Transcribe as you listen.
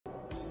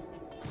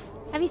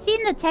Have you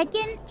seen the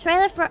Tekken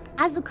trailer for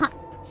Azucena?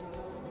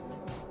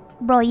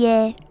 Bro,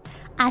 yeah.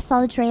 I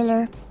saw the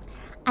trailer.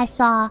 I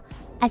saw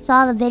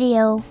the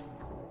video.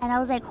 And I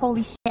was like,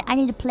 holy shit, I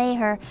need to play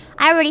her.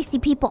 I already see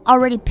people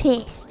already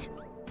pissed.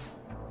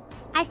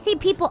 I see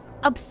people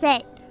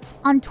upset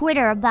on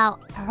Twitter about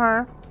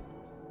her.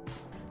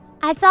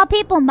 I saw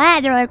people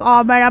mad. They're like,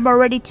 oh man, I'm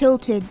already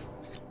tilted.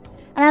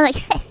 And I'm like,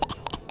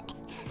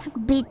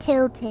 be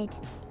tilted.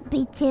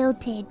 Be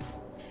tilted.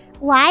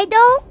 Why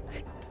though?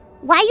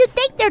 Why you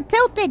think they're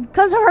tilted?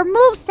 Because her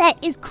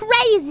moveset is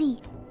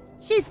crazy.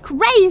 She's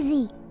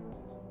crazy.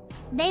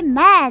 They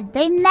mad.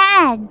 They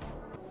mad.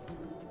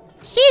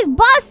 She's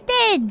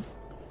busted.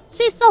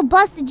 She's so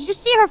busted. Did you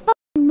see her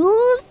fucking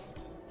moves?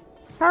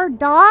 Her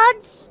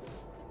dodge?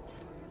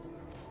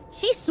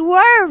 She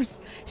swerves.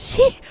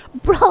 She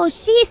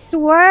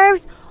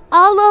swerves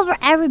all over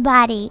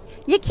everybody.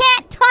 You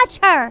can't touch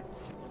her.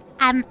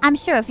 I'm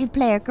sure if you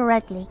play her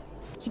correctly,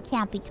 she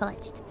can't be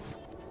touched.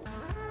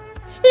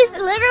 She's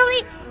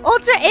literally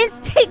Ultra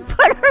Instinct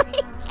Puerto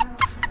Rican.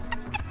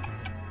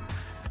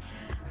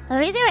 Let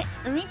me do it.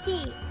 Let me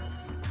see.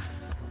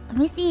 Let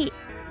me see.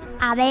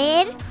 A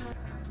ver.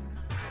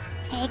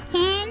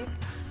 Tekken.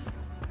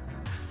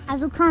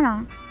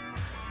 Azucena.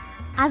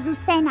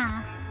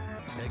 Azucena.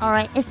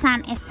 Alright, it's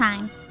time. It's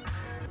time.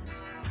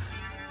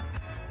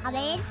 A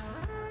ver.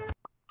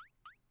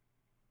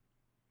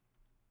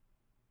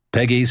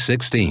 Peggy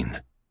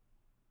 16.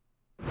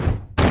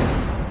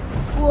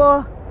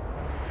 Whoa.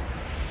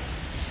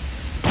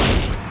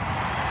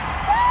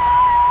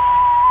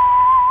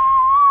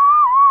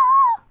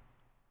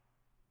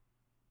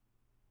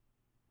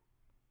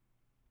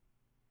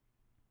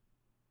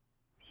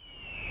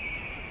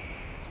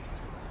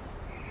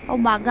 Oh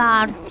my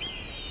god.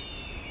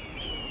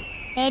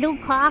 Edu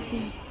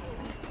coffee.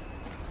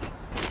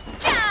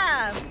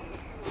 ¡Chao!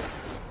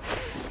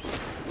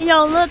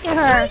 Yo, look at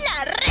her. Soy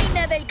la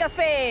reina del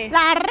café.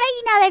 La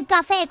reina del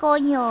café,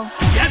 coño.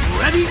 Get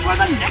ready for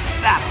the next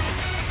battle.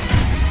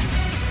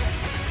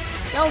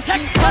 Yo,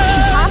 she's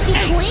fucking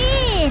coffee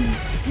queen.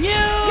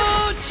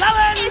 New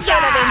challenger. ¿Es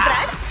hora de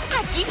entrar?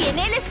 Aquí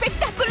viene el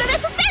espectáculo de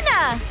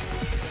Azucena.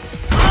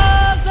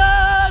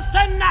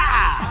 Azucena.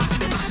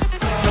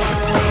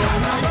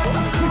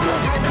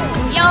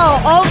 Yo,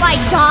 oh my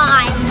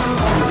god.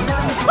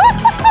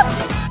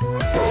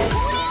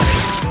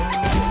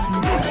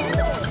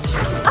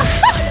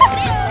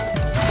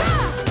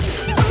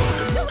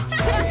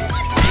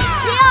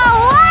 Yo,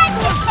 what?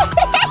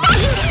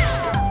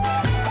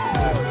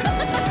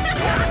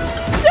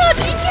 Dude,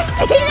 did you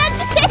see that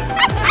shit?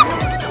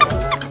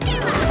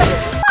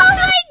 Oh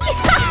my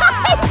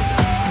god.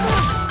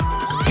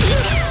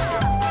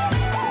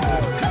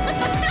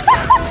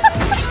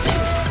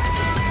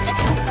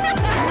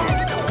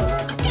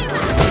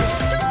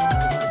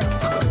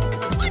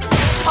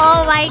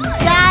 Oh my god,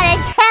 I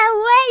can't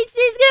wait.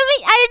 She's gonna be,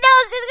 I know,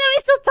 she's gonna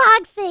be so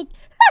toxic.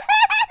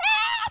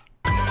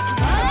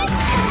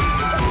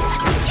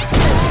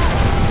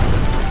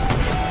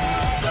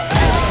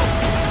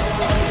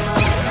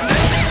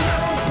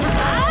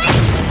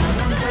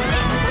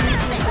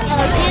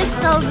 Oh, this is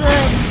so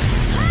good.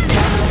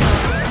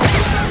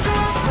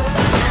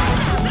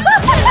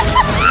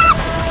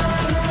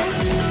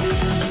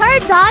 Her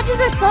dodges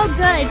are so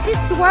good.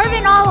 She's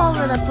swerving all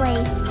over the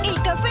place. El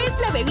café es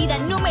la bebida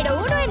número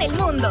 1 en el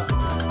mundo.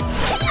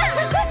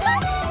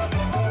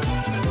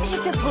 Je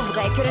te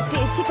prouverai que le thé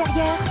est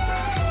supérieur.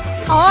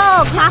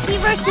 Oh, coffee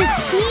versus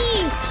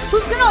tea.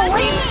 Who's gonna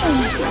win?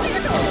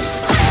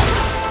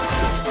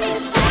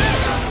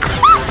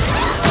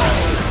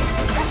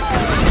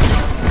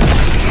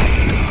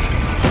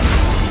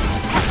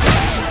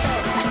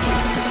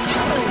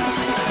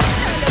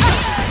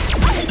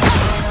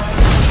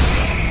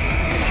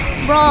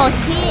 Bro,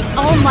 shit.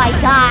 Oh my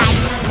god.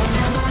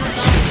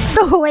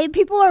 The way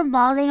people are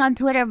mauling on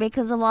Twitter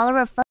because of all of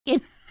her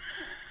fucking...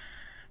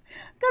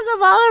 because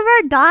of all of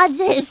her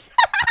dodges.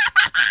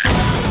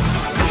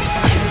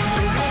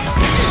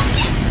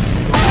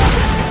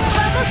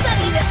 ¡Vamos a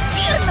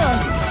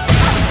divertirnos!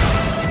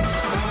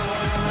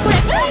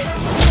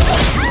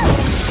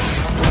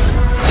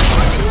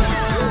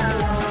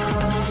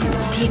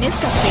 ¿Tienes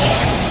café?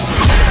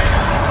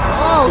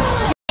 Oh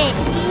shit.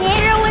 He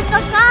hit her with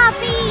the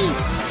coffee.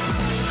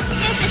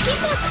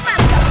 ¡Necesitas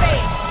más café!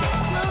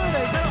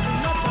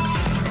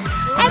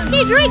 And she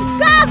drinks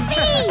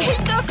coffee. ¡El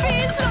café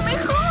es lo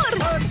mejor!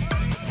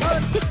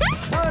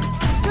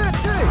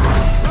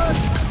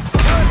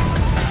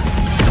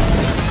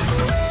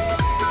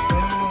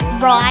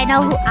 Bro, I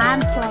know who I'm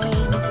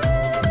playing.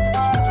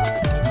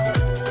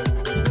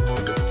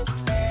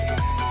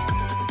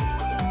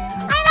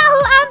 I know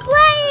who I'm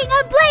playing.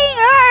 I'm playing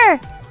her.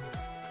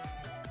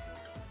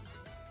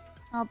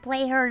 I'll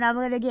play her and I'm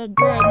gonna get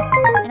good.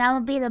 And I'm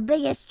gonna be the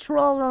biggest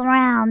troll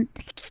around.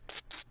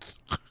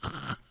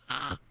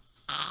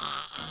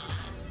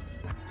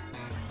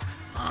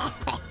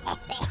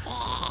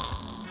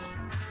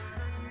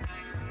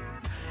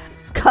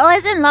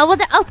 Koa's in love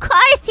with her? Of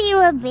course he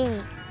would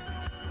be.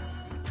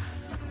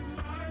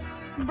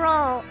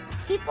 Bro,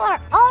 People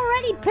are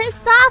already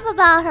pissed off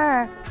about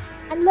her.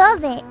 I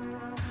love it.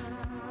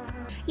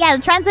 Yeah,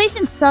 the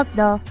translations suck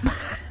though.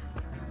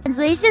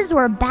 Translations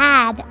were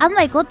bad. I'm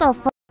like, what the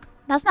fuck?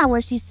 That's not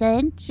what she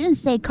said. She didn't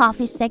say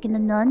coffee's second to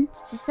none.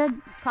 She said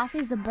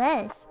coffee's the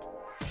best.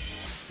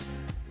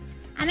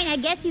 I mean, I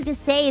guess you could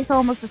say it's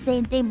almost the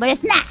same thing, but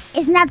it's not.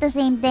 It's not the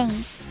same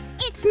thing.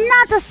 It's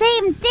not the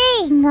same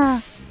thing.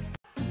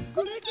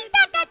 Kunikita!